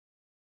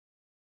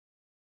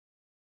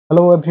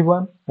Hello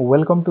everyone,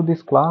 welcome to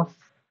this class.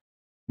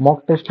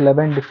 Mock test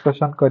 11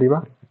 discussion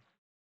kariba.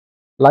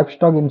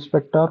 Livestock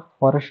inspector,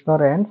 forester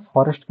and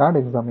forest guard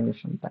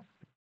examination time.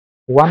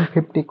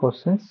 150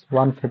 questions,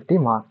 150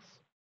 marks.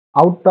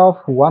 Out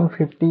of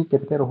 150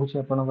 केते रहुछि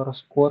आपनकर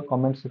score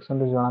comment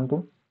section रे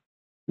जणांतु.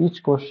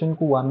 Each question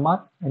को 1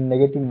 mark and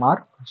negative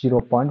mark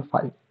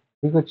 0.5.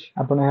 ठीक अछि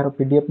आपण एहर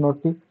PDF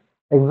note T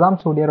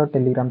exams Odia रो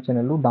Telegram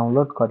channel रु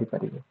download करि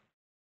परिबे.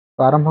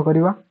 तो आरंभ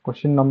करिबा.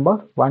 क्वेश्चन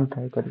नंबर 1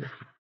 ट्राई करिबा.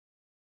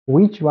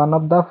 Which one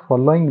of the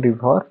following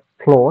river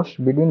flows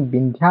between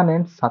Vindhyan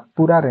and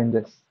Satpura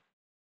ranges?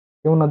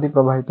 क्यों नदी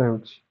प्रवाहित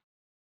होउछि?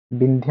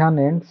 Vindhyan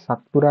and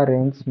Satpura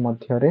range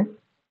मध्यरे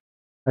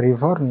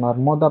river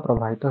Narmada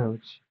प्रवाहित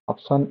होउछि.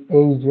 Option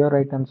A is your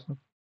right answer.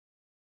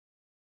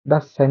 The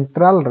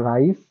Central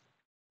Rice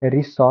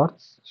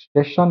Research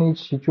Station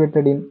is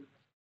situated in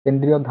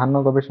केंद्रीय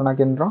धान गवेषणा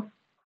केंद्र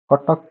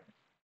Cuttack.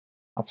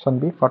 Option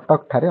B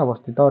Cuttack ठारे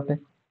अवस्थित अटे.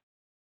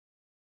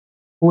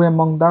 Who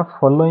among the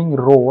following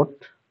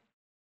wrote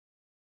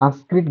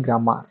Sanskrit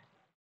grammar?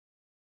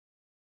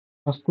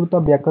 Sanskrit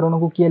व्याकरण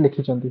को किए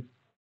लिखिछंती?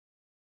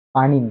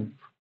 Panini.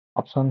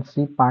 Option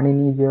C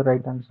Panini is your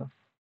right answer.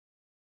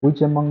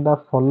 Which among the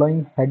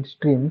following head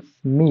streams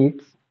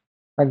meets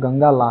the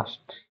Ganga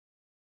last?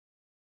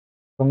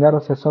 गंगार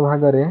शेष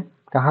भाग रे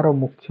कहार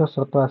मुख्य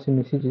स्रोत आसी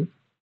मिसिछि?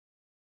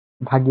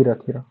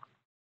 भागीरथीर.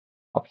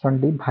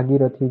 Option D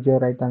Bhagirathi is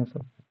your right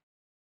answer.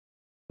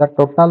 The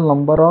total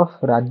number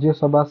of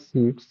Rajya Sabha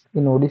seats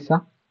in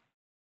Odisha.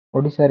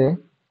 Odisha रे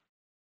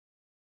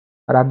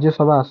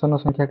राज्यसभा आसन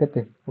संख्या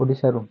केते?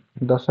 ओडिशा रु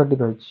 10 टी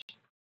रहिछि.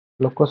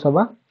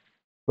 लोकसभा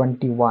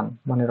 21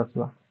 मने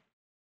रखिबा.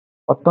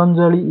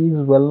 Patanjali is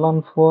well known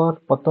for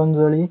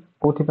Patanjali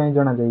कोथि पय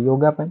जणा जाय?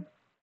 योगा पय.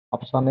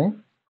 Option A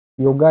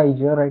yoga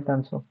is your right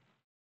answer.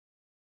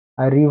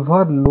 A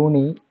river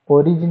Luni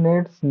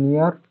originates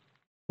near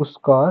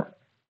Pushkar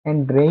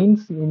and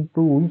drains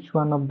into which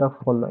one of the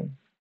following?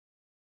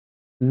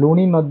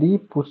 लुणी नदी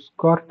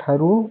पुष्कर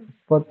ठारू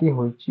उत्पत्ति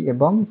होइछि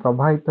एवं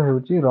प्रवाहित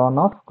होइछि रन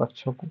ऑफ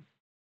कच्छ को.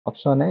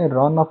 Option A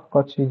run of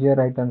Kutch is your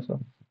right answer.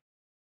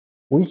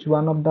 Which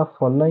one of the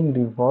following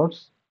rivers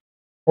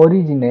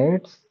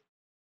originates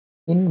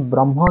in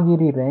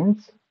Brahmagiri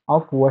range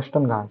of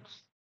Western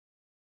Ghats?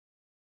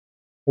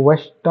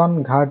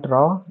 Western Ghat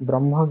row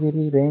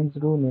Brahmagiri range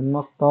रु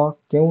निम्नोक्त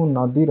केउ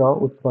नदी रो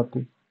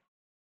उत्पत्ति?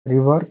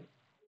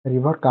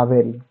 River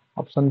Kaveri.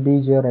 Option B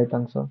is your right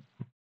answer.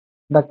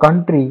 The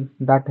country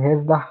that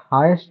has the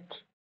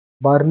highest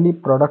barley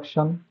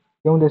production.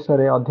 केउ देश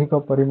रे अधिक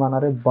परिमाण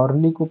रे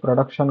बार्ली को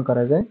प्रोडक्शन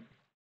करा जाय?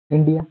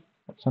 India.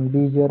 Option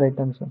B is your right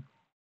answer.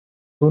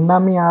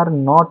 Tsunami are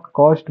not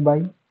caused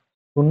by.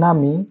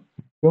 Tsunami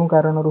केउ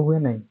कारण रु हुए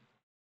नै?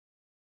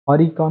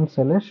 Hurricane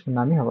सेले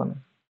tsunami हबन.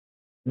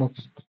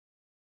 Next,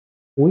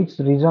 which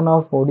region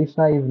of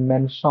Odisha is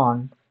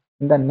mentioned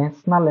in the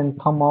national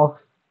anthem of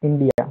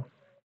India?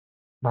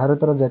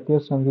 Bharat रो जातीय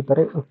संगीत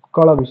रे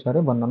उत्कल विषय रे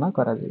वर्णना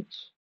करा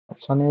जायछि.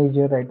 Option A is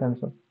your right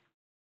answer.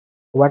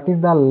 What is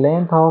the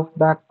length of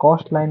the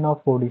coastline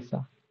of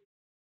Odisha?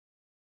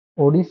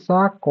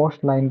 Odisha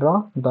coastline row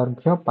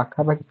दैर्घ्य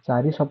पाखापाखि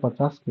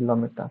 450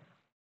 kilometre.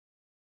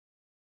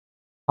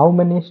 How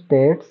many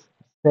states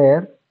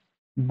share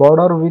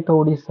border with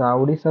Odisha?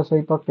 Odisha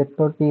सहित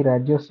केतोटी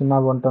राज्य सीमा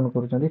बंटन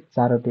करूछन्ती?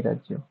 4टी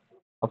राज्य.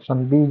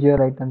 Option B is your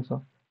right answer.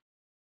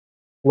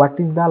 What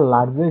is the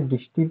largest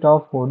district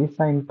of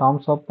Odisha in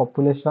terms of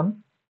population?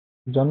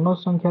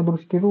 जनसंख्या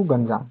दृष्टि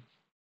गंजाम.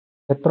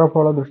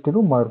 क्षेत्रफल दृष्टि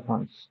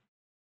Mayurbhanj.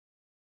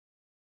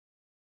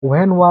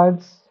 When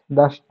was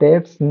the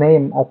state's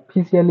name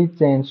officially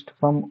changed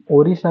from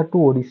Orissa to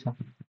Odisha?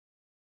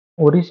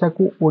 Odisha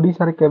को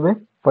ओडिशा रे केबे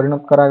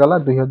परिणत करा गला?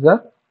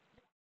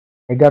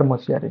 2011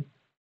 मसिया रे.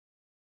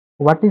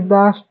 What is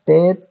the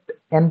state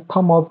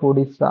anthem of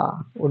Odisha?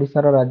 Odisha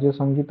रो राज्य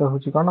संगीत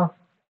होछि कोन?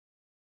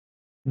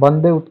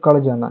 वंदे उत्कल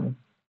जननी.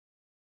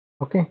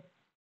 Okay,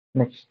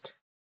 next,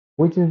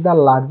 which is the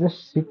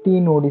largest city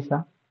in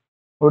Odisha?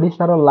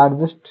 Odisha row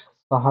largest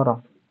शहर.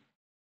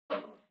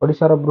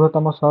 ओडिशा रो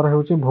बृहत्तम शहर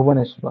हेउछि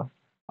Bhubaneswar.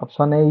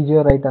 Option A is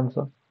your right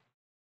answer.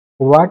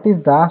 What is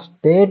the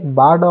state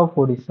bird of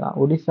Odisha?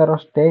 Odisha row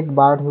state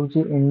bird हेउछि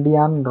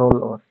Indian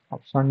roller.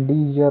 Option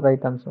D is your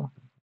right answer.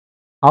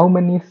 How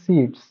many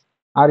seats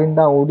are in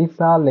the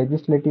Odisha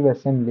legislative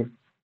assembly?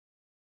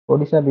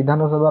 Odisha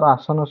विधानसभा रो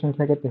आसन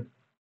संख्या केते?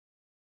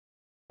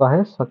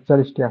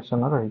 147 T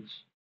आसन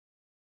रहिछि.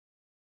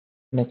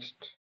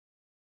 Next,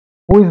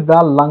 who is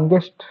the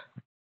longest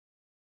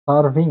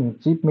serving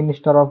chief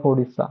minister of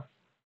Odisha?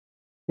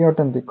 के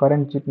अटंती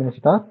current chief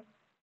minister?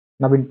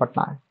 Naveen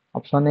Patnaik.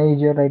 Option A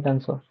is your right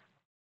answer.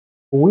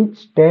 Which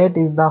state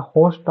is the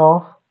host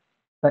of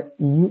the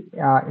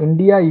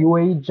India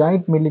UAE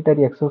joint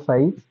military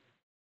exercise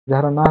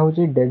jar ना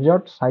होची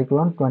desert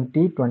cyclone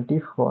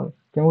 2024?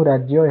 केउ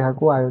राज्य यहा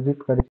को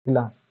आयोजित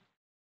करथिला?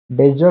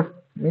 Desert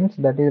means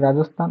that is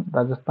Rajasthan.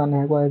 Rajasthan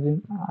यहा को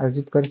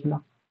आयोजित करथिला.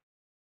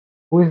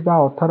 Who is the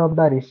author of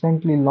the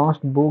recently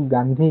launched book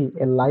Gandhi,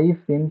 A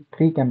Life in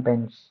Three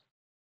Campaigns?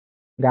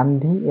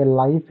 Gandhi A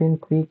life in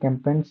three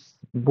campaigns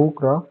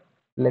book रो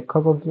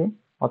लेखक किए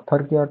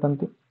ऑथर किए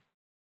अटंती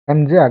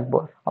MJ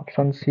Akbar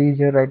option C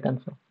is your right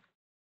answer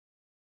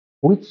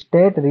which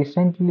state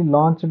recently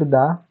launched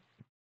the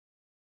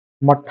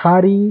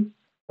मठारी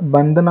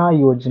बंदना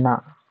योजना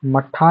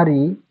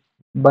मठारी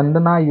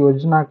बंदना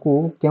योजना को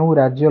केउ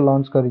राज्य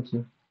launch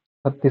करिछि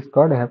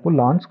Chhattisgarh यह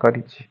launch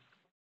करिछि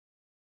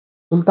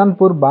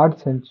Sultanpur bird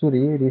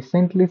sanctuary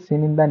recently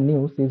seen in the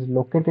news is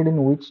located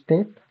in which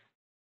state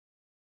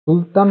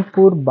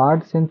Sultanpur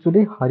bird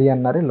sanctuary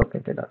Haryana रे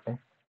लोकेटेड अटे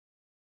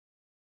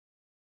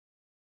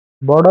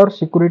border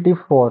security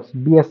force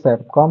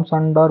BSF comes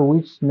under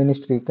which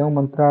ministry केउ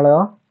मंत्रालय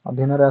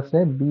अधीन रे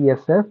आसे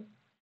BSF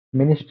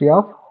ministry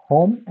of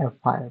home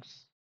affairs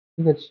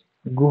ठीक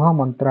अछि गृह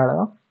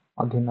मंत्रालय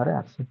अधीन रे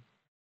आसे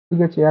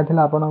ठीक अछि या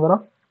थिला आपनकर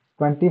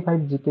 25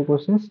 जीके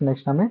क्वेश्चंस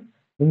नेक्स्ट हमें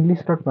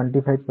इंग्लिश रो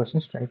 25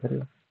 क्वेश्चंस ट्राई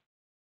करियो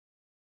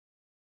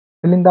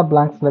fill in the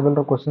blanks level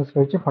row questions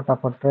रहिछि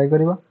फटाफट ट्राई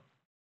करियो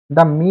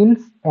the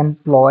means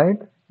employed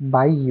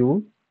by you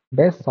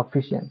dash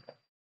sufficient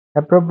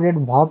appropriate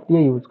verb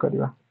TA use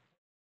करियो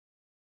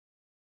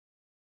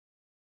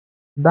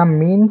the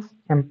means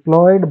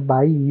employed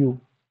by you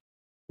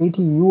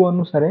एठी you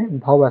अनुसार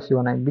verb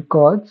आसीबो नै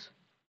because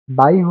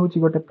by होछि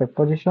गोटे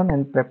preposition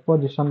and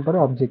preposition पर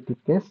objective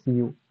case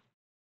you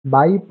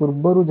by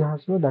पूर्वरु जहा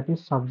आसीबो that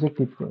is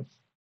subjective case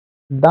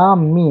the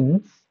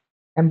means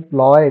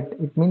employed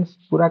it means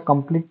पूरा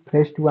complete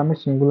phrase to आमे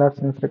singular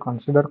sense रे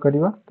consider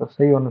करिवा तो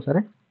सही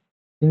अनुसार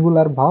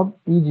singular verb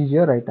is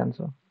your right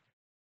answer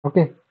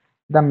okay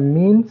the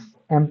means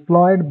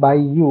employed by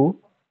you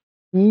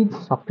is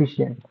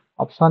sufficient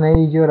option A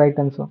is your right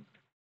answer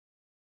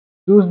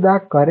choose the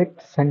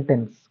correct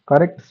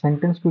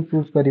sentence को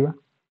choose करिवा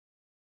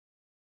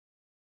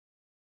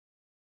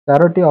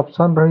Charoti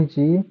option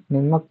रही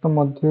निम्नोक्त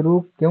मध्यरु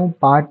केउ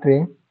part रे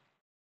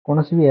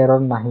कोनोसी भी एरर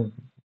नाही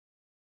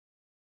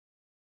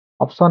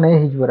option A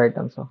is right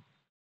answer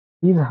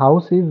his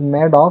house is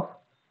made of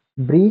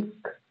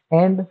brick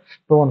and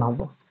stone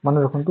हबो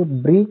माने रखंतु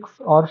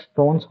BRICS और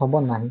स्टोन्स हबो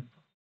नाही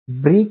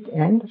brick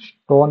and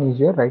stone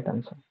is your right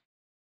answer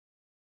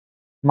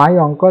my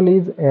uncle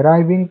is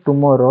arriving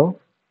tomorrow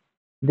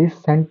this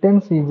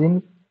sentence is in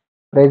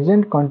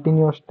present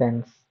continuous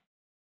tense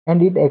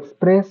and it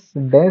express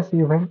dash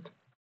event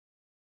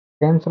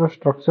tense row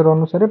structure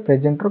अनुसार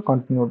present रो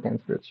continue tense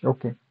रे अछि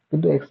okay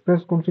किंतु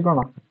express करछि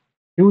कोन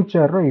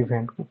future रो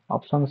event को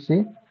option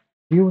C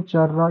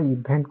future रो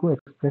event को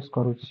express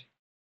करूछि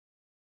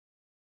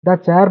the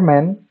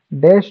chairman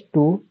dash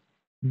to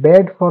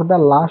bed for the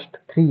last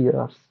 3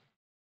 years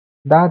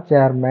the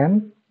chairman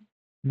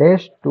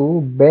dash to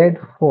bed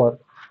for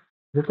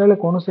जेतले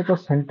कोनोसे को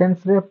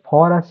sentence रे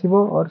for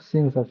आसीबो और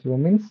since आसीबो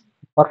means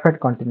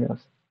perfect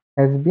continuous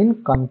has been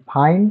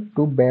confined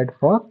to bed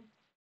for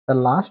the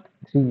last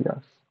 3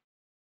 years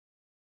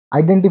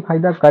identify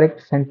the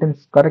correct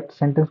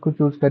sentence को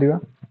choose करिवा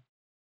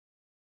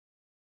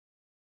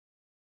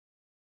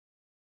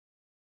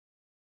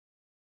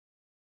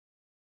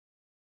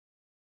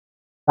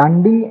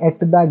standing at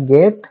the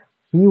gate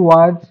he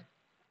was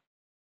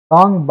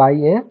stung by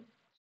a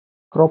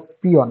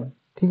scorpion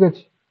ठीक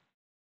अछि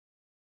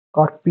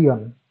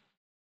scorpion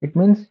it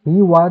means he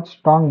was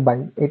stung by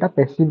Etah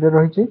passive रे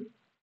रहिछि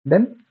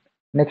then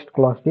next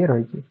clause टे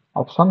रहिछि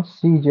option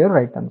C is your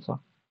right answer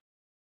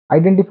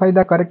identify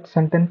the correct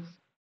sentence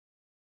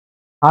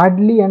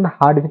hardly and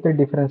hard भितर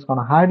difference कोन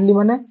hardly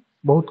माने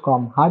बहुत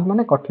कम hard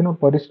माने कठिन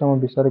परिश्रम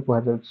विषय रे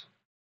कहै जाउछ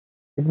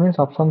it means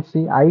option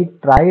C I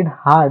tried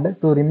hard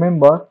to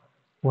remember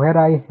where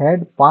I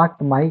had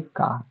parked my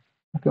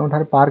car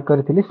केउठार park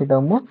करथिली सेटा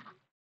मु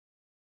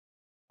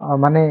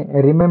माने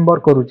रिमेंबर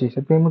करूची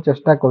सेते मु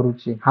चेष्टा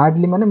करूची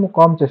हार्डली माने मु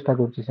कम चेष्टा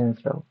करूची सेंस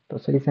रे तो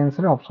सही सेंस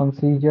रे option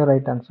C is your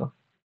right answer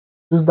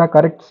choose the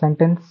correct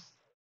sentence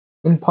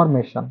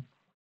information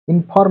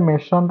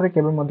information रे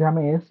केबे मध्ये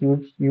हमें एस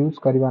यूज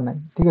करबा नै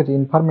ठीक अछि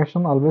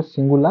information always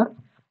singular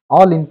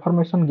all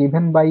information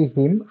given by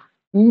him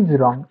is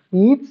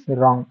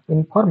wrong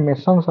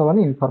information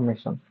सबनी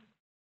information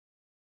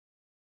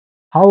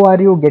how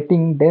are you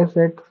getting dash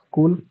at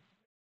school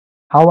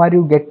how are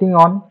you getting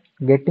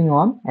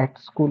on at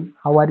school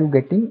how are you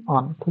getting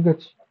on ठीक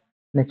अछि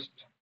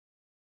next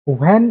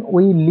when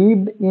we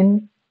lived in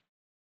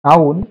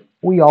town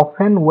we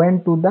often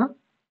went to the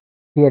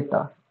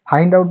theater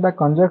find out the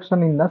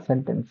conjunction in the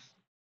sentence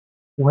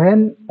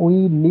when we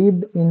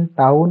lived in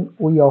town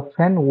we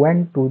often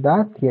went to the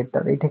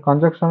theater it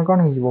conjunction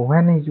kon hijibo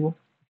when hijibo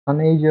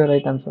and is your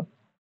right answer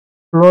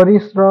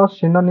flourish ro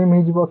synonym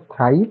hijibo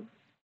thrive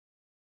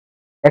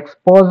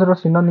expose ro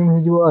synonym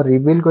hijibo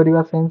reveal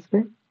kariba sense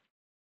re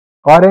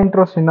current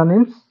ro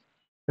synonyms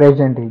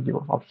present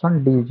hijibo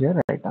option D is your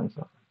right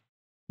answer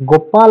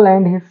Gopal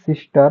and his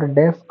sister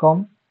dash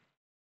come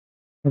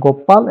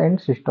Gopal and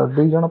sister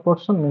दुई जन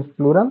person means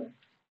plural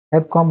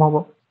have come हबो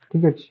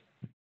ठीक अछि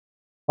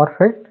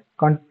perfect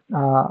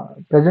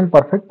present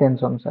perfect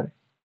tense अनुसार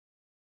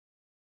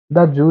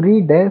the jury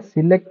day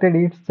selected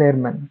it's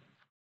chairman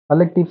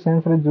collective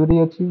sense रे जुरी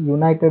अछि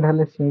United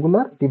हेले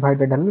सिंगुलर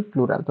डिवाइडेड हेले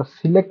प्लूरल तो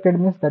selected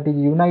means that is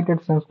United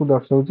sense को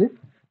दर्शाउची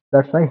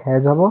दैट्स व्हाई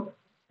हैज हबो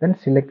then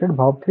selected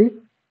verb 3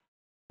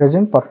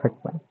 present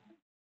perfect में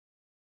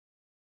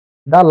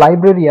the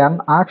librarian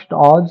asked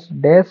us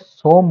dash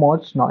so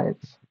much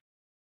noise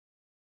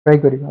try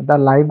करियो the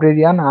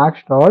librarian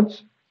asked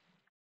us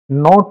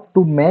not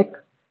to make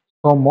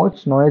so much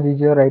noise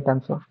is your right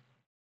answer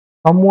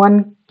someone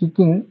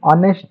kicking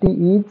honesty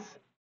is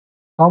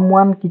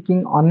someone kicking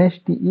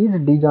honesty is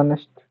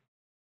dishonest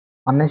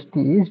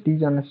honesty is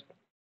dishonest.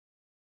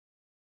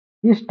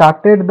 He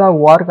started the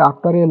work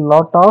after a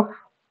lot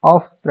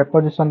of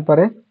preposition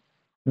पर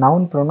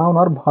noun, pronoun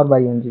or verb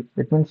ing.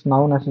 It means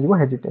noun as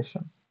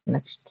hesitation.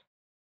 Next.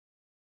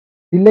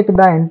 Select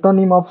the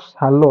antonym of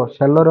shallow.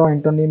 Shallow row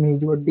antonym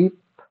is deep.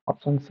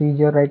 Option C is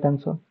your right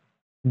answer.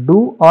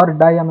 Do or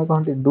die ଆମେ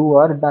କହନ୍ତି do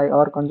or die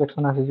or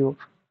conjunction ଆସିଯିବ.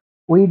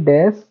 We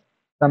dash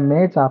the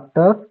match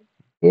after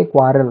a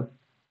quarrel.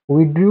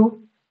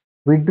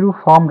 Withdrew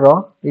from ର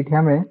ଏଠି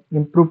ଆମେ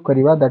improve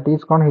କରିବା that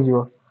is କଣ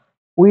ହେଇଯିବ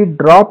We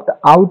dropped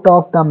out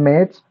of the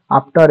match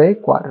after a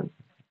quarrel.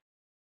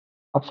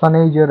 Option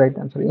A is your right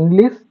answer.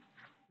 English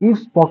is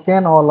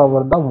spoken all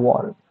over the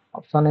world.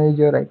 Option A is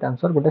your right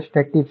answer. गोटे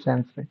stative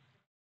sense रे.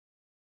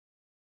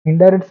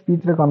 Indirect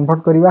speech रे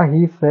convert करिवा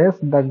he says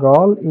the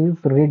girl is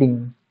reading.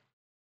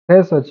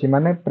 Says अछि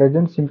माने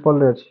present simple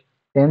रे अछि.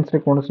 Tense रे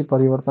कोनोसी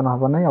परिवर्तन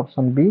हबो नै.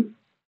 Option B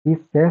he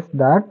says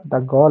that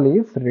the girl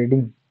is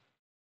reading.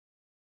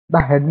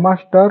 The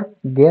headmaster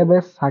gave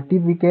a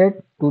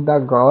certificate to the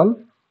girl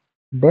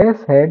dash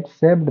had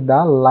saved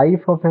the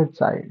life of a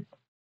child.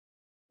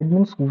 It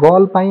means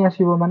girl ପାଇଁ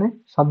ଆସିବ ମାନେ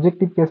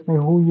subjective case ପାଇଁ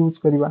who use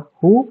କରିବା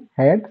who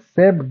had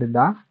saved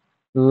the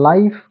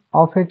life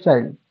of a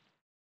child.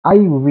 I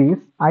wish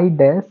I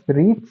dash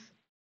rich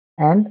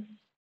and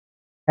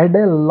had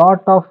a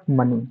lot of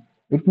money.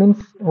 It means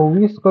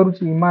wish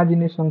करूची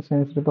imagination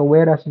sense रे तो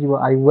where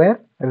ଆସିଯିବ I were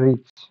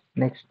rich.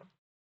 Next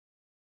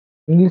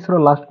English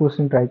row last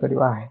question try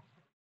करिवा है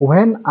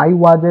When I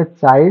was a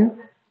child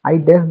I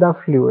dash the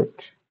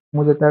fluid.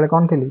 ମୁଁ ଯେତେବେଳେ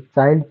କଣ ଥିଲି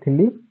child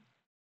ଥିଲି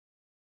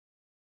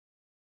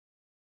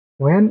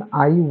When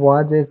I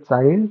was a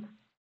child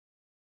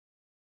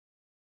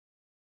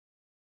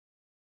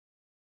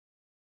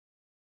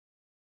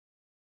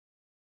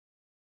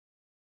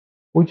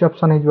which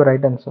option is your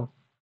right answer?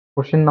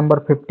 Question number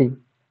 50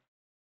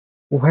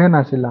 when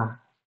ଆସିଲା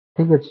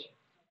ଠିକ ଅଛି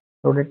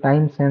ଗୋଟେ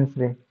time sense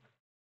ରେ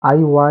I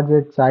was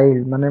a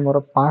child ମାନେ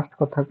ମୋର past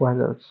କଥା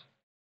କୁହାଯାଉଛି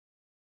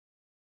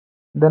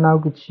then ଆଉ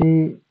କିଛି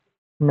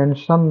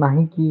mention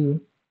ନାହିଁ କି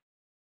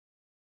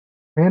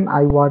when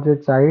I was a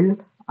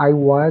child I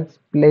was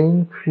playing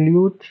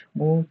flute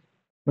ମୁଁ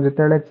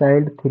ଯେତେବେଳେ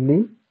child ଥିଲି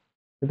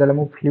ସେତେବେଳେ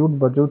ମୁଁ flute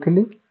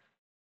ବଜାଉଥିଲି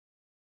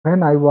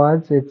when I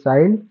was a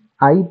child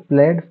I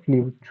played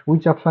flute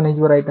which option is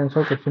your right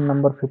answer question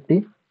number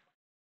 50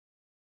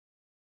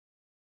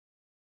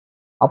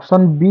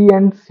 option B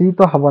and सी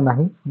तो हबो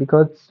नाही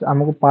बिकॉज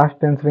हमको past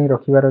tense रे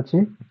रखिबार अछि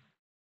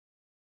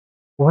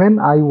when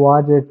I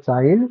was a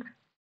child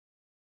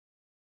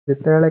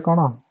जेतेले cone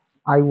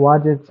I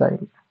was a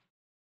child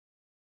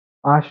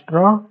past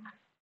row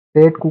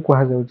state को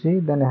कहा जाउची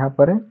then यहां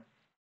पर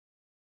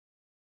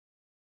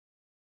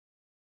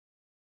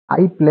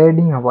आई प्लेड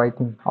इन हबो I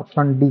think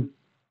option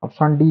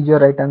D is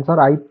your right answer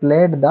I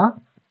played the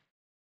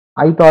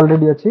आई तो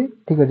ऑलरेडी अछि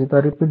ठीक अछि तो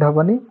repeat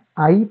हबनी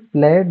I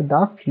played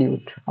the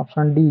flute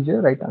option D is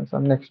your right answer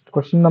next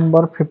question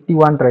number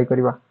 51 try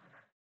करिवा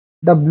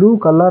The blue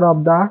color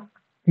of the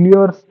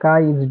clear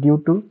sky is due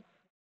to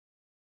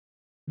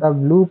the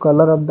blue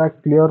color of the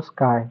clear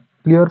sky.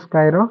 Clear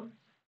sky row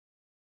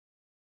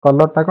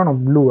color टा कौन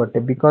blue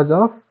अटे because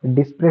of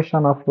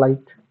dispersion of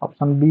light.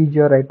 Option B is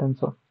your right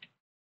answer.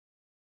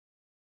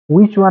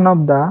 Which one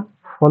of the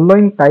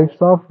following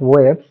types of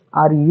waves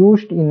are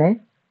used in a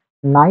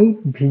night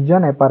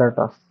vision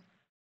apparatus?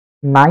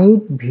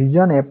 Night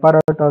vision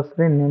apparatus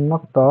रे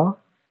निम्नोक्त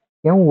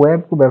क्यों wave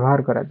को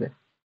व्यवहार करा जाए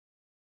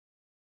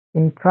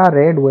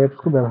infrared waves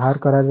को व्यवहार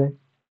करा जाए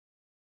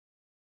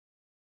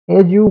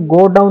as you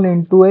go down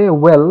into a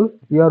well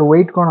your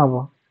weight कौन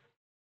हबो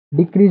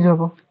decrease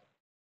हबो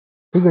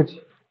ठीक अछि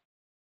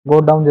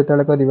go down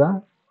जेतेले करिवा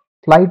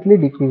slightly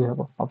decrease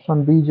हबो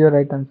option B is your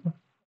right answer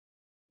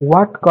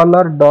what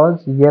color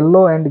does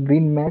yellow and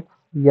green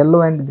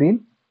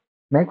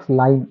makes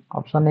line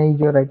option A is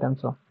your right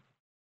answer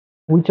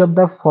which of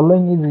the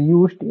following is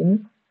used in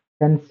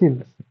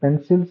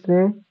pencils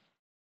रे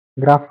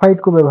graphite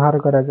को व्यवहार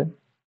करा जाए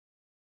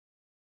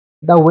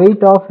the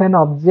weight of an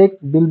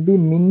object will be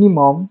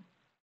minimum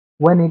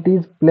when it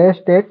is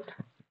placed at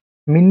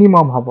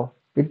minimum habo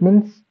it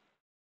means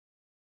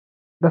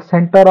the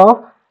center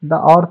of the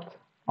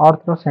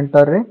earth ro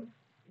center re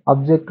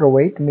object ro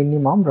weight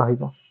minimum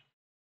rahibo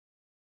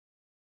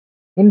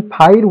in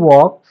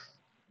fireworks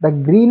the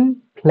green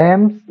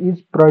flames is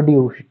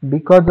produced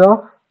because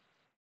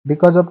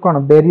of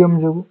kon barium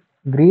jogu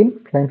green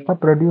flames ta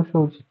produce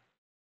hochi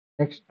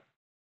next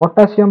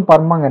potassium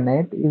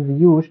permanganate is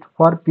used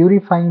for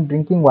purifying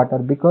drinking water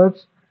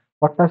because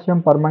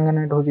Potassium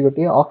permanganate होची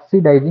गोटे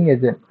oxidizing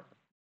agent.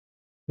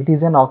 It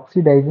is an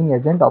oxidizing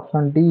agent.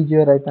 Option D is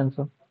your right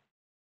answer.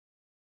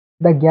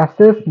 The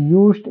gases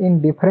used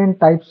in different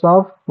types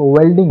of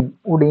welding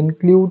would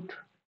include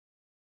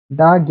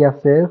the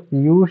gases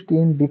used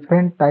in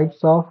different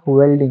types of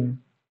welding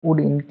would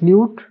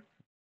include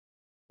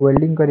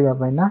welding କରିବା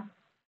ପାଇଁ ନା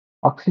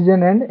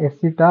oxygen and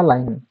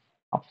acetylene.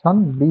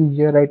 Option B is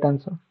your right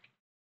answer.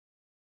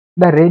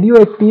 The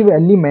radioactive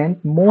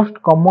element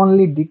most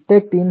commonly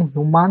detected in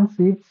humans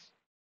is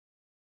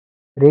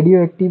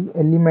radioactive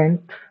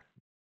element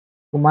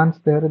humans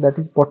there, that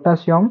is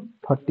potassium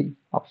 30.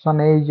 Option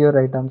A is your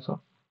right answer.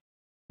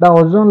 The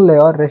ozone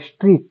layer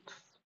restricts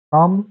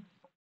from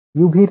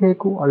UV ray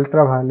to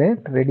ultraviolet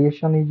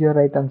radiation is your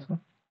right answer.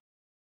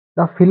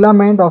 The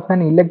filament of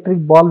an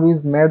electric bulb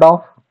is made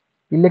of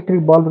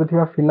electric bulb रे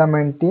थिबा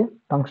filament टे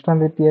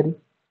tungsten रे तैयारी.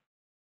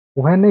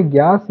 When a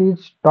gas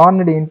is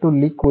turned into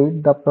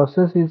liquid, the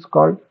process is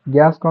called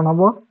gas कौन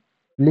हबो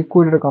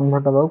liquid रे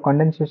convert हबो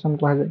condensation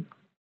कहा जाय.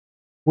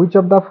 Which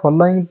of the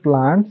following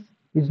plants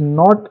is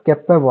not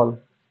capable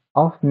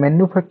of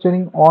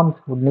manufacturing own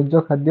food? निज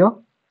खाद्य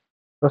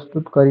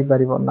प्रस्तुत करि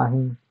परिबो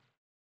नाही.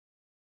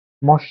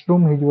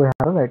 Mushroom is your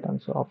right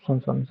answer.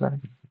 Options अनुसार.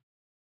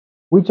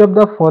 Which of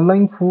the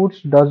following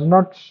foods does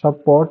not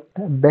support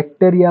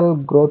bacterial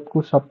growth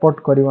को support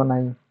करिवो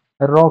नाही?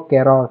 Raw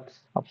carrots.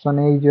 Option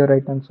A is your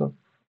right answer.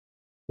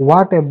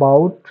 What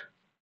about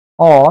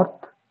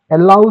earth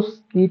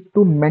allows it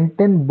to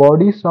maintain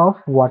bodies of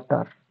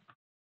water?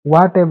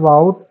 What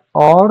about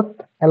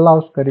earth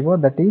allows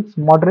करिवो, that is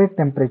moderate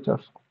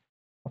temperatures?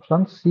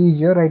 Option C is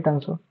your right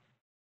answer.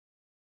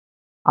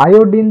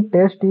 Iodine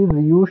test is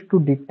used to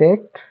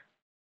detect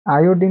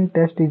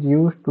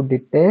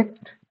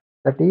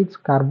that is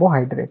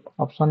carbohydrate.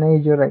 Option A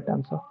is your right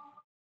answer.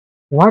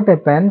 What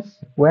happens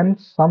when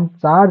some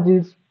charge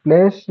is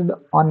placed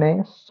on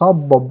a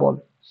sub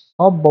bubble?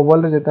 Sub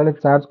bubble रे जेताले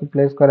charge को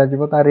place करा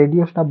जिवो ता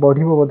radius टा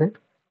बढ़िबो बोधे.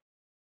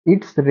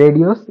 Its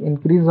radius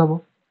increase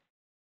हबो.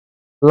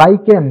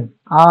 Lichen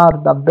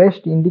are the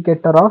best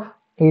indicator of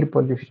air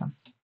pollution.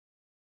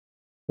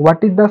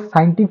 What is the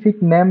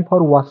scientific name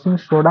for washing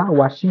soda?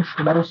 Washing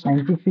soda row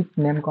scientific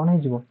name कौन है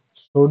जिवो?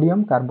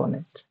 Sodium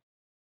carbonate.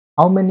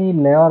 How many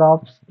layer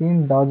of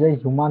skin does a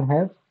human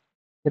have?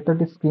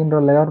 केतोटी skin row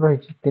layer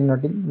रहिछि?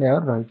 तीनोटी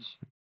layer रहिछि.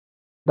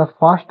 The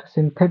first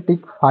synthetic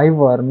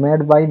fiber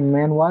made by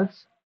man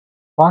was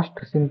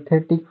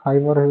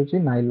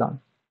nylon.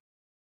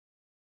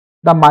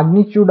 The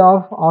magnitude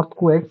of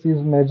earthquakes is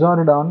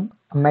measured on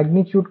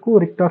magnitude को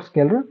Richter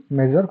scale रे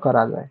measure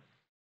करा जाए.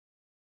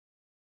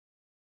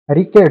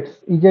 Rickets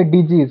is a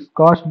disease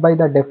caused by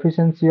the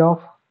deficiency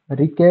of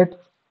rickets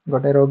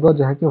गोटे रोग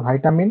जहा कि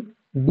vitamin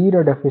D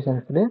रो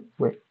deficiency रे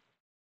हुए.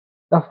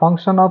 The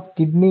function of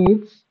kidney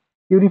is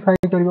purify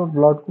करिवो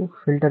blood को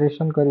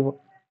filtration करिवो.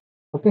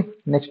 Okay,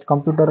 next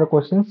computer रे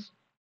questions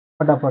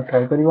फटाफट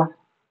ट्राई करिवा.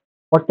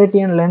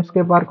 Potassium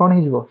landscape बार कौन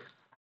हिजबो?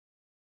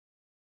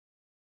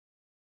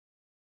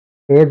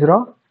 Page row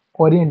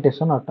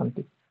orientation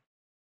अटंती.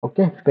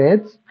 Okay,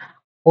 page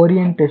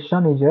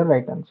orientation is your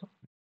right answer.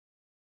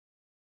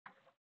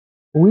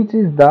 Which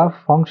is the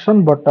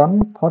function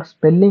button for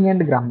spelling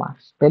and grammar?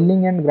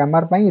 Spelling and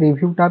grammar ପାଇଁ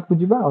review tab को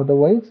जिबा,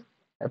 otherwise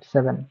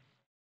F7.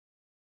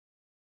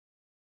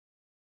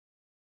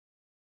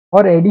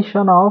 For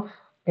addition of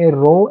a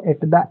row at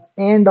the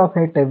end of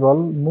a table,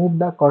 move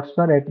the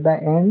cursor at the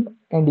end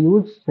and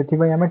use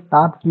सेथिबाई हमें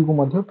tab की को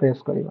मध्य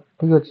press करिवा.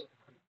 ठीक अछि.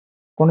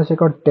 कोनसे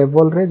एक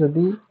table रे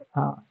जदी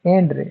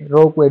एंड रे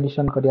रो को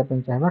एडिशन करिया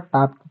ପାଇଁ चाहबा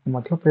tab की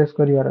मध्य प्रेस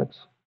करिवार अछि.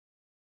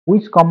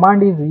 Which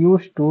command is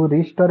used to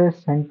restore a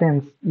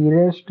sentence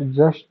erased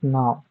just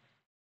now?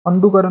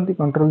 Undo करंती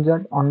control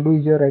Z. Undo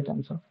is your right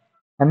answer.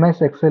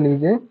 MS Excel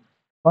is a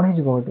कौन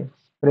हिज गोटे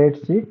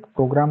स्प्रेडशीट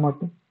प्रोग्राम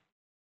अटे.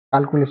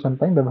 Calculation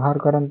ପାଇଁ ବ୍ୟବହାର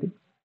କରନ୍ତି.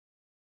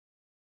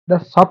 The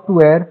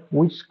software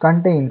which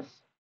contains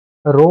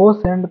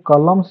rows and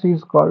columns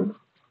is called,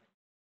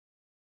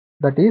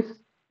 that is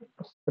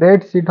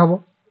spreadsheet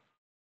हबो.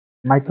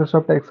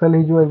 Microsoft Excel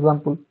is your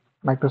example.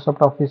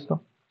 Microsoft Office row.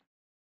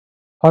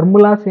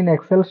 Formulas in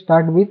Excel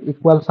start with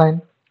equal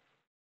sign.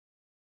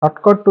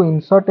 Shortcut to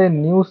insert a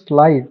new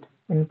slide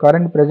in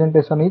current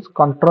presentation is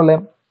Control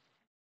M.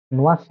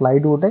 नुआ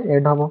slide गोटे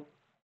add हबो.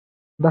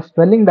 The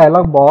spelling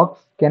dialog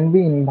box can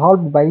be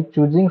involved by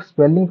choosing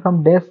spelling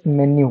from dash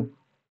menu.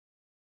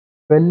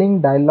 Spelling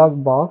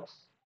dialog box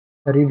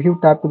review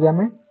tab को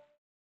जामे.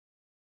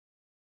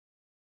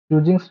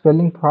 Choosing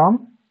spelling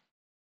from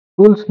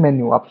tools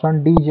menu.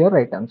 Option D is your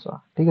right answer.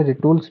 ठीक है जी,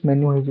 tools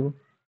menu है जो.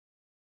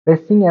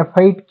 Pressing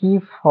F8 key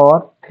for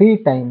 3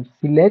 times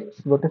selects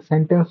गोटे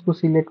sentence को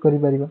select करि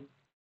परिबा.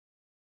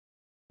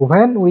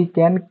 When we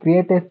can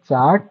create a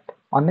chart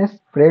on a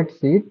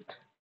spreadsheet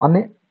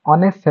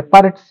on a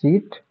separate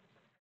sheet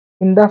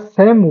in the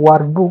same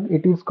workbook,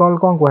 it is called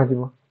कौन कह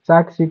जिवो?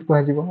 Chart sheet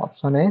कह जिवो.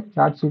 Option A,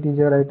 chart sheet is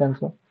your right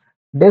answer.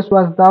 This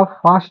was the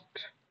first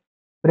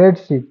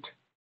spreadsheet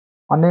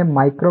on a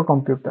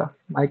microcomputer.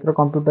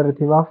 Microcomputer रे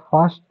थिबा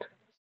first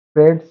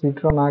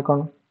spreadsheet रो ना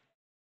कौन?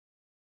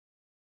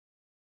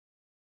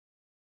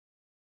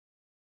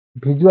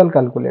 visual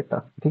calculator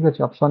ठीक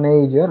अछि option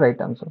A is your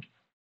right answer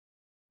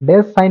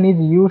dash sign is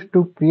used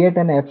to create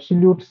an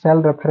absolute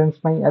cell reference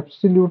ପାଇଁ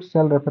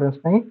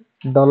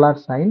dollar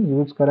sign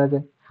use करा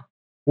जाए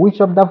which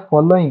of the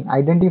following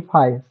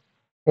identifies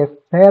a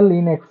cell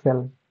in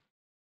excel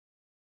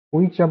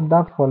which of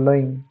the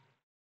following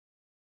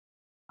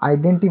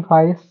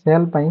identifies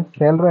cell ପାଇଁ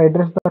cell ର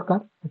address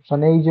ଦରକାର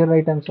option A is your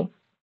right answer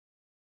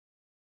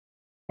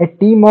a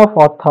team of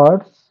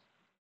authors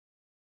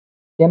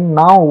can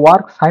now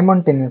work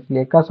simultaneously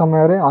एका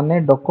समय रे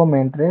अनेक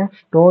document रे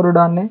stored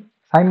अने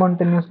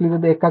simultaneously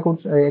जदि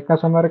एका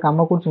समय रे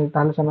काम करछन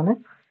ताले से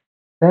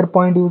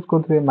SharePoint यूज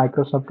करथि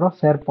Microsoft row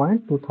SharePoint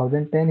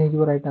 2010 is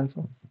your right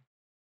answer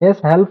this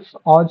helps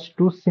us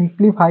to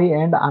simplify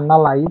and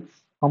analyze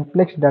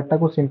complex data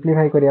को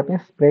simplify करिया पे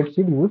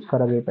spreadsheet यूज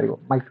करा जाय परिबो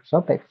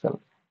Microsoft Excel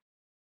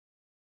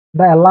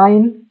the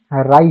align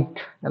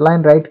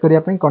right करिया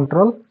पे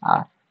control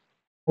R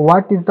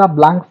what is the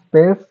blank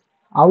space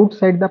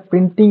outside the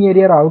printing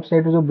area or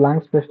outside जो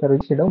blank space ता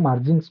रही सेटा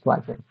margins को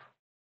आसे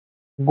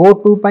go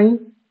to ପାଇଁ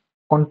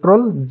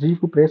control G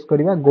को press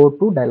करिवा go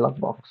to dialog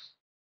box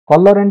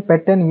color and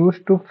pattern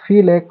used to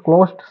fill a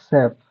closed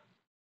shape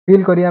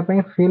fill करिया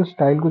पे fill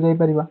style को जाई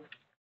परिबा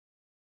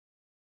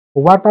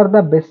what are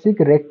the basic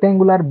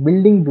rectangular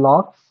building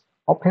blocks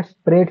of a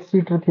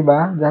spreadsheet रे थिबा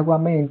जाको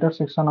हमें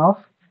intersection of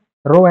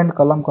row and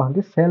column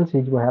कहंती cells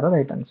is your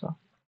right answer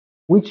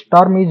which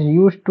term is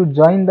used to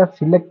join the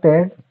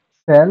selected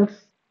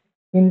cells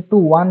into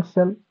one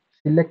cell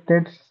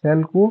selected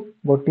cell को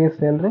गोटे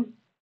cell रे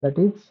that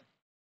is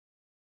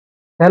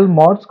cell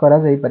merge करा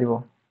जाई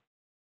परिबो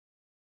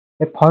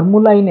a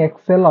formula in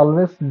excel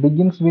always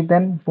begins with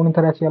an पुनी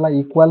थरा आसीला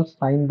equal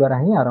sign द्वारा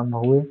ही आरंभ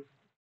हुए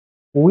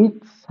which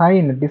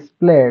sign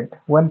displayed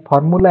when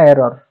formula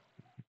error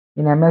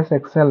in ms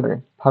excel रे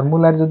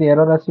formula रे जदी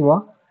error आसीबो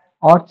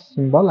arch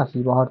symbol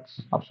आसीबो arch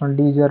option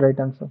D is your right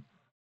answer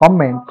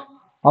comment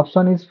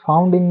option is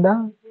found in the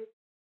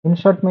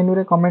insert menu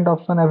रे comment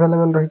option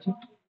available रहिछि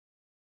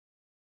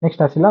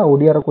next आसीला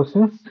ओडिया रो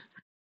questions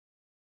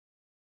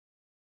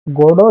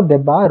गोड़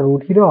देबा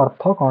रूढ़ीर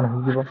अर्थ कौन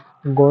हो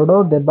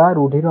गोड़ देबा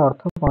रूढ़ीर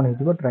अर्थ कौन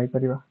हो ट्राई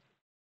करिवा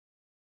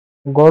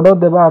गोड़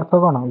देबा अर्थ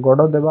कौन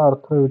गोड़ देबा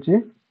अर्थ होउची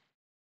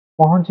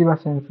पहुंचीबा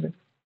सेंस रे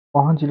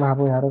पहुंचीबा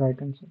हबो यार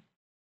राइट आंसर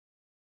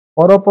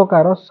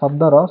परोपकार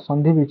शब्दर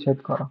संधि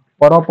विच्छेद कर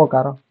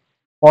परोपकार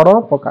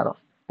परोपकार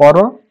पर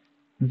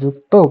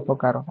युक्त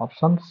उपकार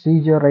option C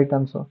is your right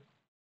answer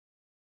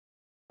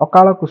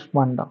अकाल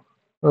कुष्मांड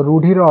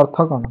रूढ़ीर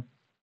अर्थ कौन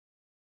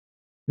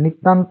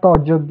नितांत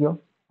अयोग्य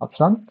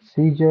option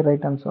C is your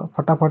right answer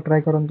फटाफट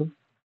ट्राई करंतु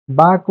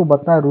बा को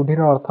बता रूढ़ीर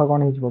अर्थ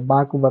कौन हिजबो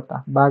बा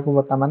को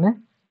बता माने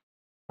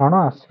क्षण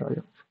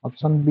आश्रय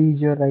option B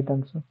is your right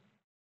answer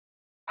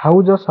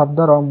भाउज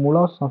शब्दर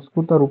मूल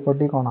संस्कृत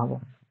रूपटी कौन हबो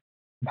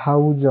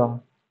भाउज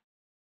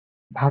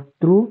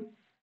भातृ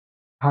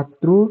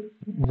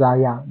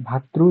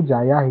भातृ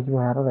जाया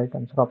हिजबो यार राइट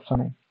आंसर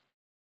ऑप्शन ए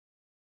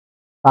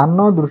तान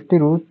दृष्टि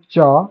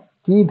च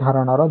की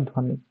धारणर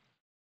ध्वनि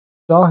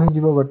च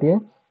हिजबो गोटे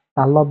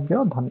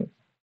तालव्य ध्वनि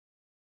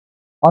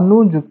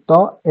अनुयुक्त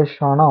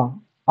एषण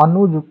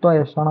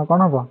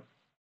कौन हम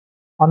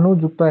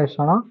अनुयुक्त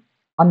एषण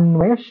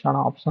अन्वेषण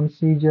option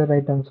C is your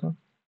right answer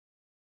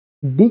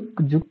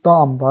दिक्युक्त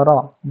Ambar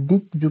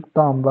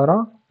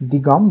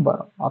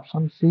Digambar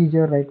option C is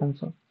your right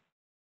answer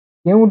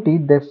केउटी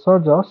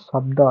देशज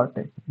शब्द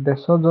अटे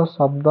देशज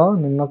शब्द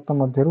निम्नोक्त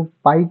मध्यरु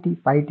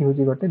पाइटी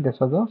होची गोटे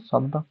देशज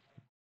शब्द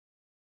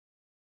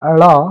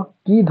ळ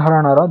की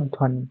धारणर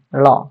ध्वनि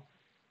ळ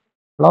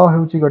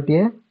हेउची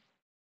गोटे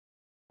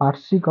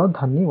पार्श्विक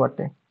ध्वनि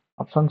वटे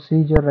option C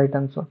is your right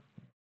answer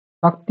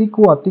शक्ति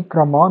को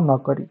अतिक्रम न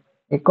करी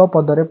एक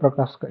पदरे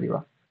प्रकाश करिवा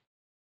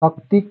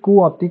शक्ति को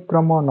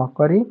अतिक्रम न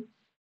करी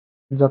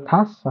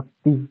यथा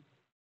शक्ति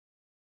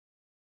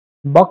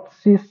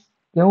बक्सिस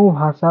केउ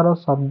भाषार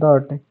शब्द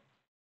अटे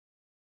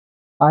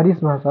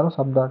पारिस भाषार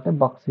शब्द अटे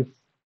बक्सिस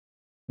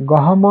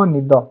गहम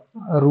निद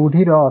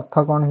रूढ़ीर अर्थ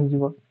कौन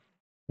हिजिबो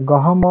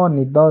गहम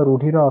निद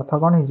रूढ़ीर अर्थ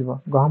कौन हिजिबो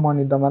गहम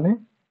निद माने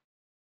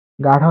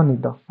गाढ़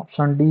निद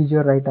option D is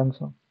your right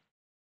answer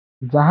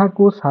जहाँ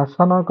को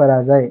शासन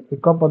करा जाए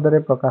एक पदरे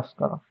प्रकाश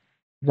कर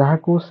जहाँ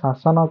को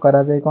शासन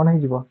करा जाए कौन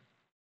हिजिबो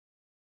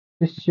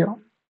शिष्य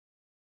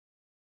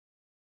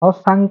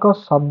शशांक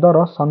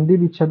शब्दर संधि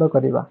विच्छेद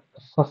करिवा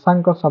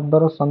शशांक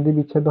शब्दर संधि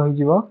विच्छेद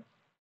होइजिबो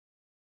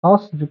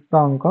शस युक्त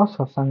अंक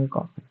शशांक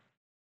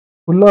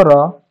फूलर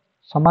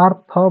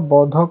समार्थ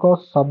बोधक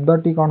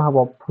शब्दटी कौन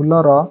हबो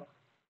फूलर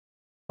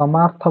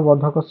समार्थ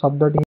बोधक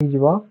शब्दटी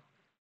होइजिबो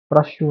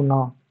प्रसून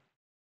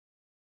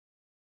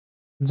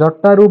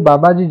जटारू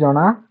बाबाजी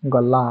जना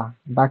गला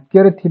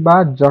वाक्य रे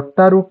थिबा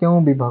जटारू केउ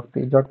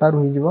विभक्ति जटारू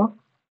होइजिबो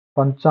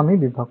पंचमी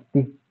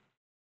विभक्ति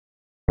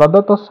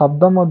प्रदत्त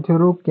शब्द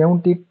मध्यरु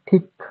केउटी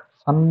ठीक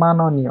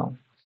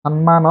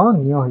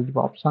सम्माननीय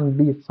होइजिबो ऑप्शन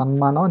बी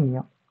सम्माननीय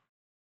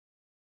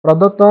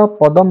प्रदत्त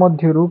पद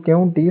मध्यरु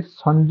केउटी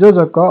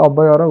संयोजक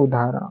अवयर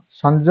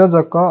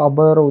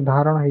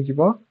उदाहरण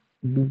होइजिबो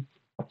B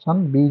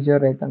option B is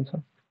your right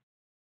answer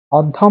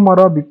अधमर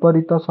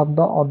विपरीत शब्द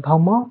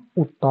अधम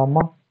उत्तम।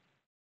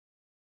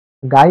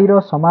 गाईर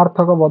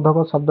समार्थक बोधक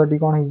शब्दटी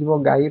कौन हो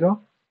गाईर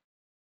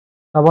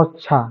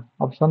सवच्छा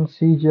option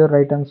C is your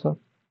right answer.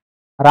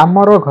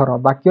 Ramar घर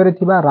वाक्य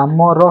थिबा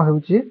रामर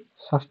हेउची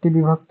षष्ठी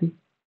विभक्ति।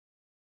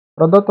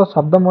 प्रदत्त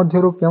शब्द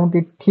मध्यरु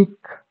केउटी ठीक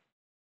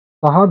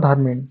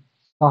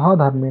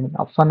सहधर्मिणी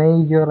option A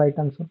is your right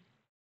answer.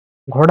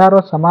 घोड़ार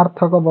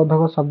समार्थक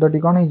बोधक शब्दटी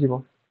कौन हो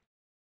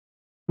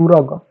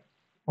तुरग।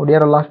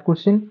 ओडियार लास्ट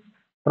क्वेश्चन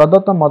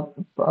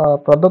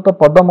प्रदत्त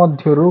पद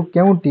मध्यरु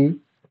केउटी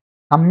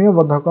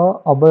साम्यबोधक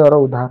अवयर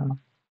उदाहरण।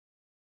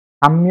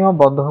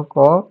 साम्यबोधक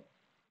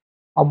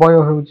अवय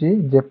हेउची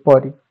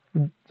जेपरी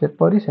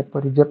जेपरी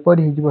सेपरी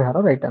जेपरी हिजबो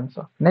यार राइट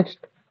आंसर।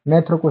 नेक्स्ट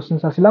मैथ रो क्वेश्चन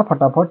आसिला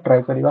फटाफट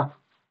try करिवा।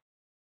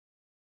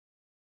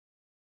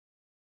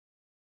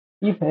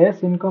 If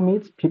A's income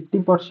is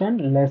 50%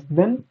 less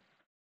than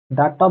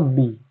that of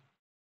B,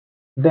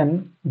 then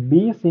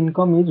B's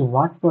income is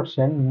what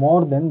percent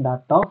more than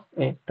that of A?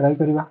 Try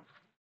करिवा।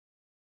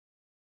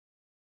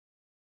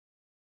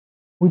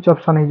 Which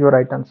option is your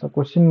right answer?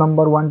 Question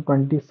number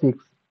 126.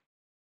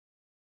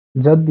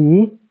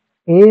 जदि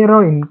ए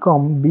रो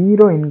income B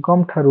रो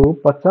income ठारू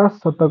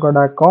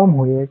 50% कम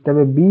हुए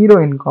तेबे B रो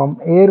income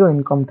ए रो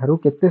income ठारू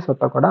केते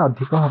शतकड़ा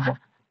अधिक हबो।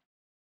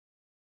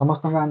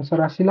 समस्त का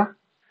आंसर आसिला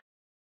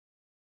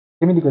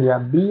केमिति करिया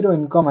बी रो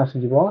इनकम आसी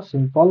जिवो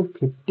simple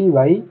 50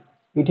 by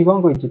इठी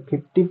cone कहिछि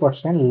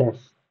 50%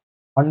 less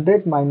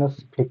 100 minus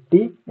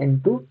 50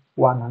 into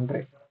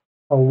 100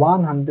 तो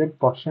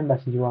 100%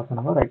 आसी जिवो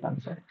आपन right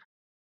answer.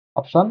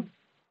 Option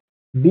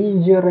B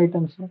is your right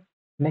answer.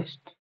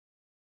 Next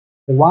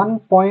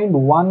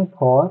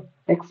 1.14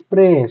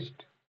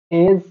 expressed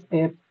as a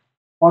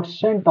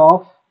percent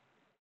of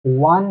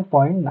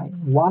 1.9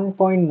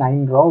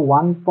 1.9 रो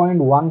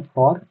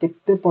 1.14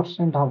 केते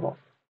परसेंट हबो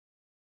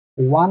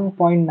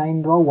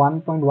 1.9 रो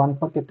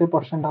 1.14 केते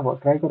परसेंट हबो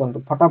ट्राई करंतु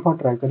फटाफट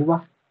ट्राई करिवा।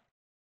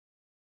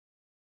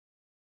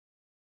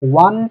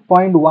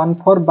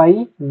 1.14 by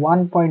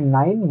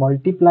 1.9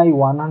 मल्टीप्लाई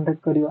 100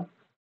 करिवा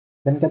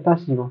देन केता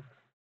आसीबो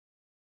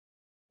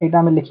एटा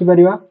हम लिखि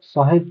परिवा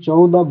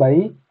 114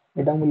 बाई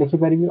एटा हम लिखि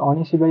परिबी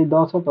 19 बाई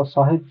 10 तो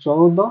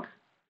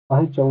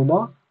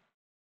 114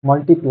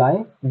 मल्टीप्लाई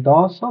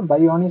 10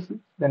 बाई 19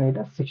 देन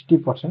एटा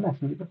 60%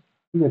 आसीबो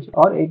ठीक अछि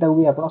और एटा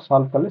भी आपण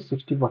सॉल्व करले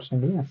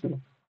 60% ही आसीबो।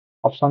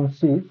 Option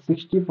C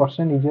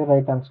 60% is your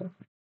right answer.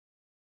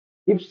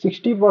 If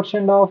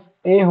 60% of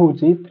A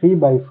होची 3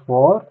 by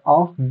 4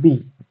 of B,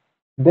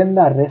 then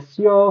the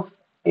ratio of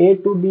A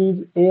to B is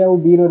A और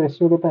B row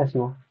ratio केता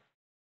आसीबो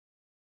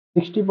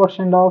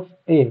 60% of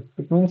A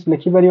it means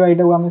लिखि परिबा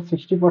एटा को हम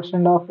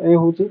 60% of A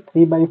होची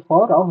 3 by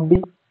 4 of B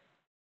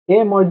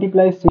A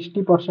multiply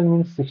 60%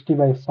 means 60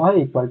 by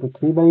 100 equal to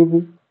 3 by B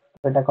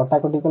एटा कटा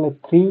कटी कले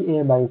 3A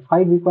by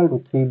 5 equal to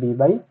 3B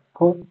by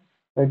 4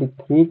 तो eighty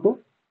 3 को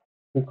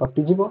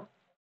कटि जीवो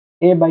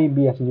A by B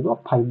आसी जीवो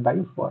 5 by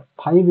 4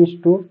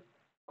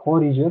 5:4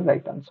 is your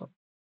right answer.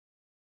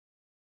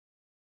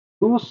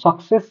 Two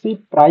successive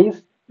price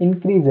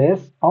increases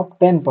of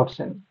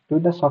 10%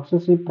 दुईटा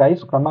successive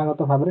price क्रमागत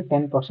भाव में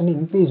 10%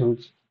 increase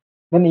होची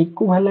then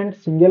equivalent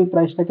single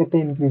price टा केते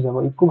increase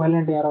हबो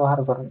equivalent यार बाहर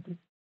करंतु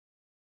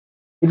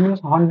it means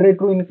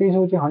 100 रू increase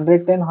होची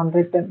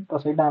 110 तो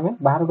सेटा हमें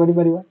बाहर करि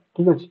परिबा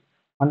ठीक अछि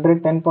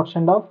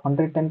 110% of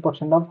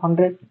 110% of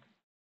 100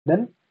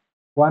 then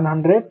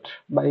 100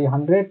 by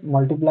 100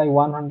 multiply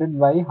 100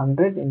 by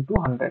 100 into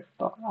 100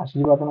 तो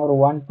आसीबो आपनर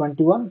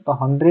 121 तो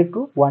 100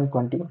 to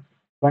 121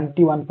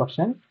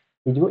 21%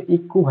 is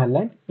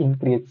equivalent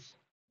increase.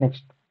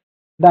 Next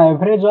the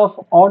average of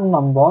odd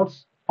numbers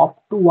up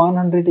to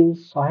 100 is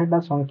 100 टा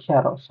संख्या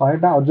रो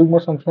 100 टा अजुग्म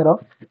संख्या रो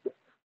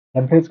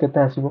एवरेज केते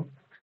आसीबो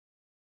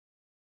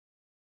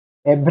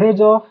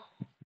average of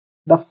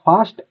the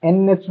first n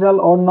natural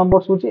odd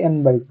numbers होची n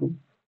by 2.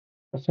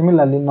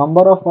 Similarly,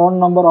 number of odd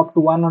number up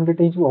to 100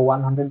 is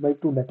 100 by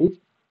 2 that is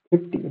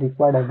 50.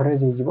 Required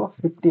average is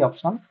 50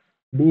 option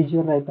B is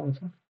your right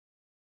answer.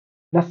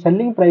 The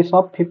selling price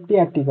of 50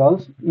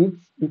 articles is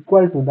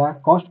equal to the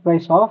cost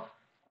price of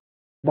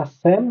the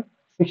same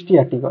 60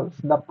 articles.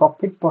 The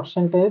profit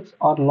percentage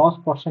or loss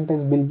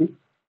percentage will be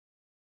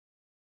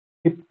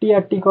 50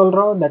 article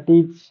ro that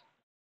is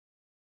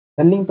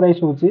selling price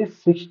होची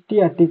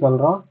 60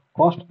 article रो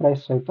cost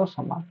price सहित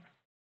समान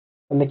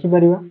तो लिखि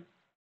परिबा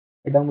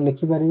एटा हम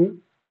लिखि परिबी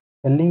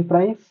selling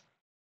price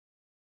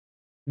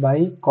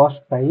by cost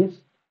price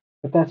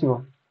केते आसीबो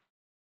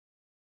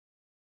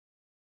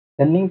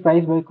selling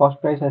price by cost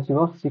price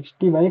आसीबो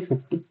 60 by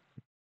 50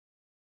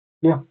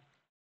 clear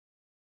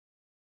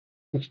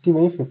 60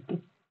 by 50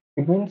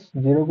 it means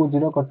 0 को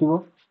 0 कटिबो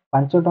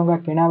 5 टंका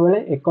किना बेले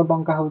 1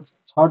 टंका हो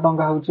 6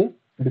 टंका होची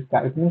बिका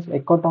इट मींस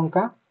 1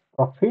 टंका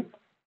profit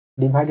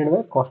divided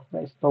by cost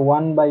price तो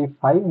 1 by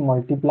 5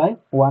 मल्टीप्लाई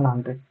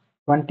 100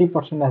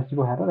 20%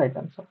 आसीबो हेरो राइट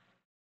आंसर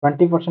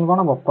 20% कोन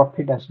हो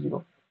प्रॉफिट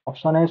आसीबो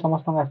ऑप्शन ए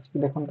समस्त आसी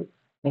देखंतु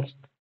next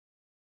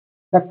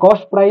the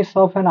cost price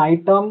of an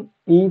item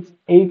is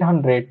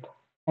 800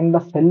 and the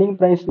selling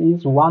price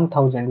is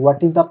 1000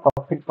 what is the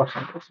profit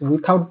percentage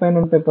without pen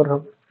and paper हो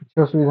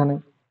किसी असुविधा नहीं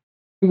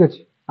ठीक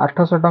अच्छे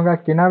 800 टंका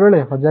किना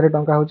बेले 1000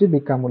 टंका हूँ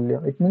बिका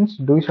मूल्य इट मीन्स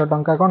 200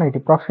 टंका कौन ये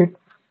प्रॉफिट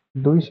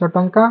 200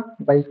 टंका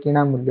बाई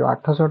किना मूल्य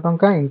 800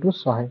 टंका into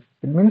 100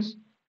 it means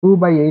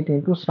 2/8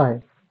 into 100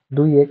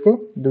 2 1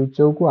 2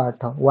 चौकु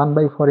 8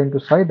 1/4 into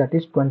 100 that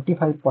is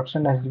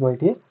 25% आसीबो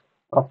एठी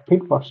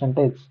profit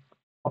percentage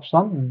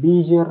option B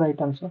is your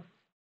right answer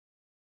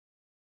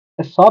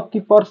a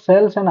shopkeeper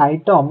sells an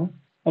item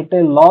at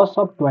a loss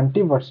of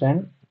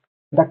 20%.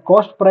 The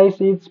cost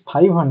price is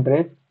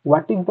 500.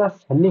 What is the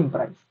selling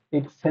price?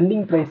 It's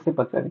selling price से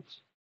पचारिछ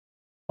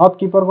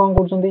shopkeeper कौन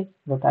कर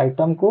गोटे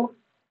item को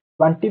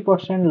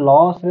 20%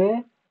 loss रे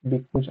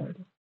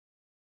बिकुचंती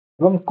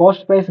एवं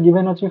cost price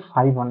given अछि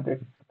 500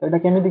 तो एटा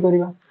केमिति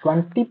करिवा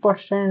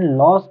 20%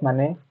 लॉस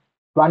माने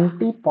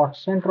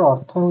 20% रो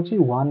अर्थ होची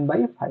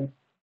 1/5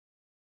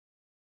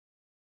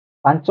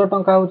 5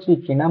 टंका होची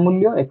किना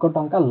मूल्य 1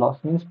 टंका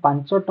लॉस मींस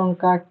 5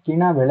 टंका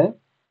किना बेले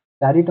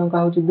 4 टंका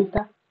होची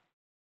बिका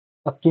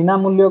तो किना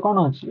मूल्य कौन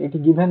अछि एटी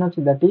गिवन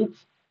अछि दैट इज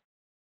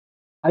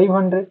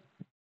 500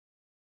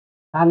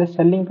 ताले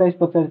सेलिंग प्राइस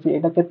पचारछि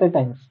एटा केते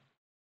टाइम्स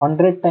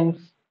 100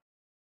 टाइम्स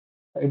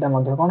एटा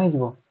मध्ये कोन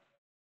हिजबो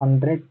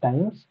 100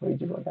 टाइम्स होई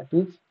जिवो दैट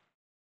इज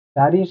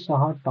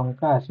 400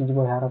 टंका आसी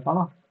जिवो यार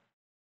कोन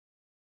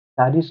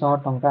 400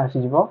 टंका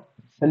आसी जिवो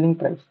selling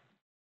price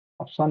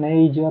option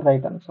A is your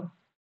right answer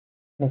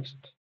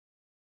next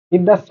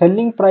if the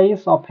selling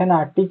price of an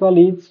article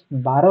is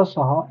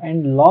 1200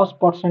 and loss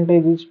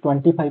percentage is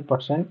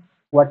 25%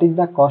 what is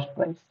the cost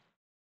price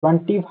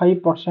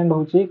 25%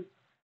 होची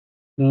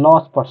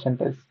loss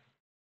percentage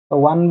so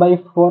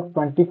 1/4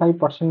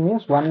 25%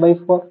 means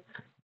 1/4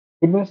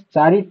 it means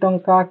 4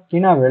 टंका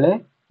किना बेले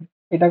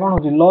एटा कोन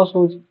होची loss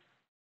होची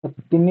तो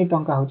 3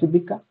 टंका होची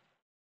बिका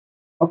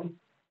ओके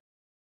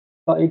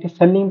तो एटी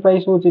सेलिंग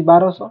प्राइस होची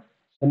 1200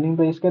 सेलिंग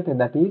प्राइस केते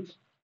दैट इज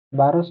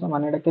 1200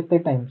 माने एटा केते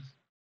टाइम्स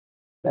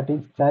दैट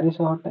इज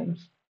 400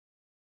 टाइम्स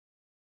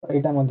तो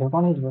एटा मध्ये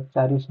कोन हिजबो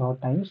 400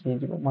 टाइम्स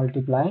हिजबो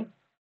मल्टीप्लाई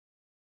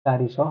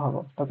 400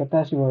 हबो तो केते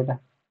आसीबो एटा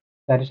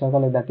 400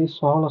 कले दैट इज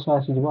 1600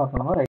 आसी जिवो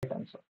आपनकर राइट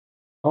आंसर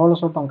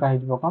 1600 टंका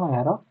हिजबो कोन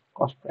यार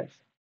cost price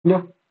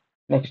clear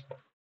next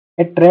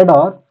a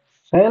trader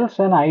sells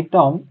an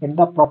item at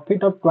the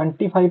profit of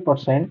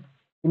 25%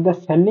 if the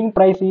selling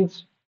price is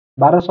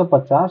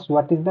 1250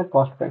 what is the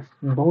cost price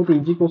बहुत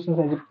इजी क्वेश्चन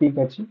आज पिक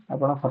अछि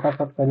आपण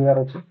फटाफट करिवार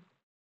अछि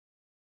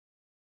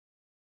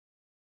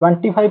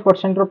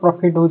 25% रो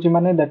प्रॉफिट होची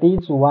माने दैट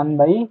इज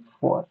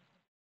 1/4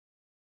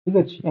 ठीक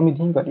अछि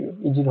एमिथि ही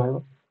करिवे इजी रहबो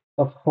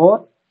तो 4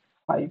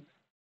 5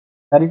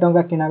 4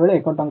 टंका किना बेले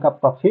 1 टंका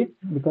प्रॉफिट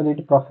बिकॉज़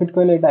इट प्रॉफिट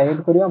कहले एटा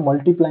ऐड करिवा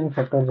मल्टीप्लाइंग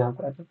फैक्टर जहा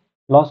कहते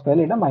लॉस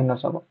कहले एटा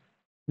माइनस हबो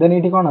देन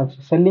इटी कोन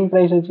अछि सेलिंग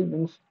प्राइस अछि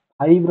मींस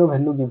 5 रो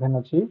वैल्यू गिवन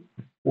अछि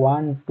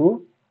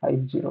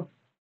 1250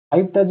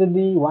 5 टा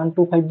जदी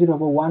 1250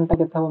 हबो 1 टा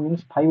केथा हबो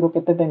मींस 5 रो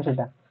केते टाइम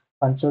सेटा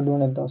 5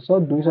 दुने 10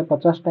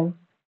 250 टाइम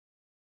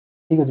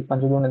ठीक अछि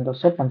 5 दुने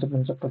 10 5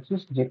 5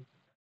 25 0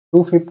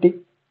 250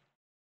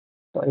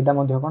 तो एटा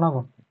मध्ये कोन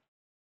हबो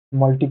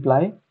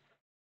मल्टीप्लाई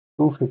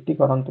 250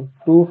 करंतु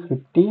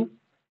 250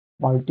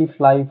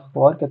 मल्टीप्लाई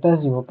 4 केते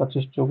आसीबो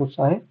 25 चौकु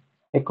 100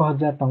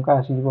 1000 टंका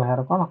आसी जिवो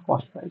यार कोन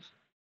cost price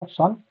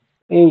option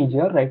A is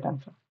your right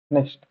answer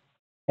next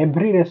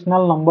every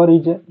rational number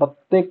is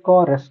प्रत्येक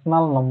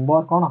रेशनल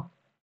नंबर कोन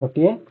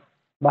गोटे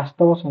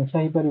वास्तव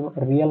संख्या ही परिबो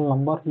रियल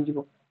नंबर ही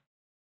जिवो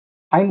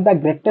find the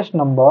greatest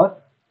number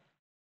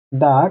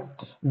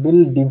that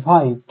will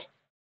divide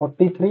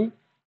 43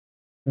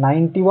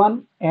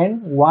 91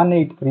 and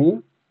 183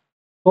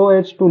 so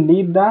as to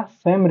leave the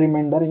same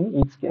remainder in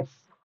each case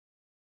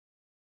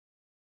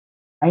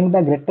find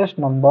the greatest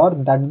number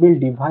that will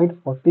divide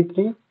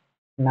 43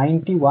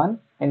 91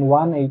 and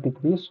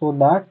 183 so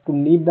that to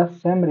leave the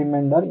same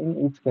remainder in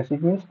each case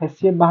it means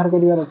HCF बाहर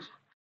करिवार अछि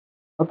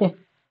okay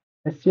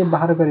HCF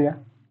बाहर करिया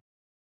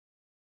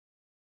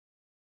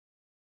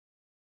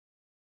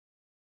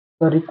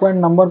तो required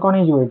number कोन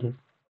ही जो एठी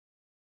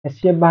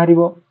HCF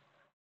बाहरिबो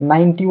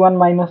 91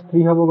 minus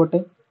 3 हबो गोटे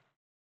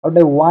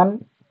ओटे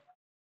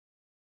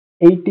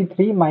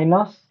 183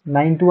 माइनस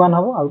 91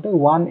 हबो आउटे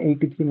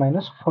 183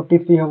 माइनस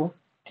 43 हबो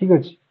ठीक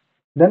अछि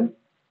देन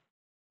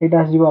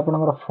एटा आसीबो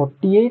आपनकर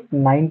 48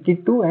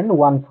 92 एंड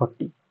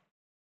 140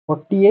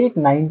 48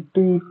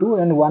 92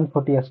 एंड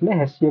 140 असले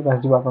HCF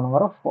आसीबो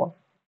आपनकर 4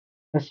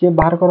 HCF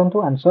बाहर करंतु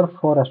आंसर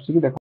 4 आसी कि देखो